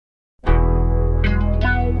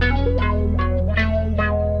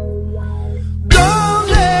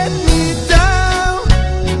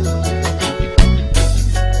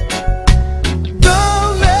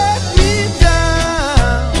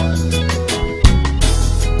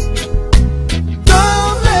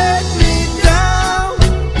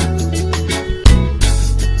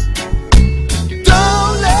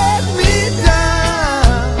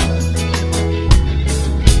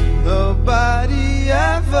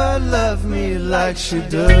love me like she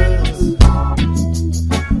does.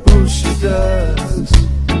 Oh, she does.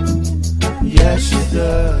 Yeah, she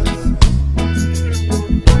does.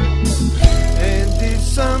 And if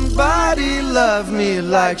somebody love me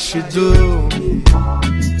like she do me,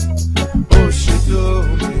 oh, she do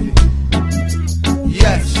me.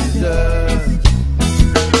 Yeah, she does.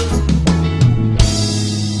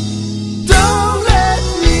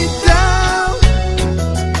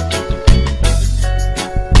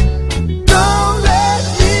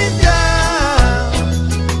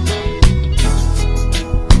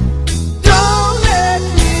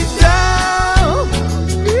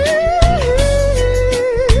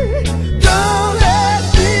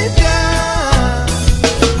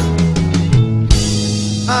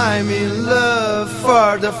 I'm in love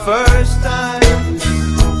for the first time.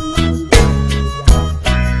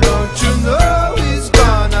 Don't you know it's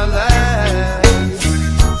gonna last?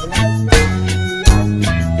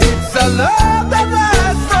 It's a love that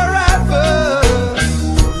lasts forever.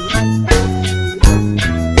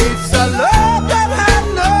 It's a love that had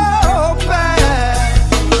no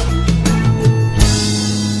past.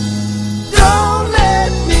 Don't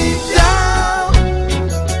let me down.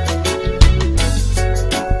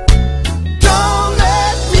 Don't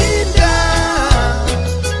let me down.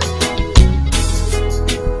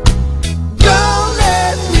 Don't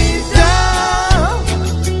let me down.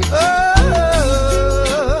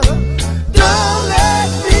 Oh, don't let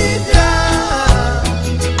me down.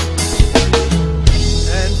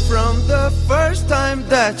 And from the first time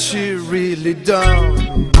that she really done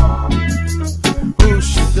me, oh,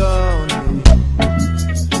 she done me,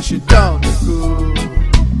 she done me good.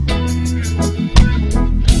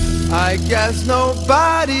 I guess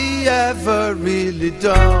nobody ever really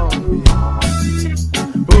done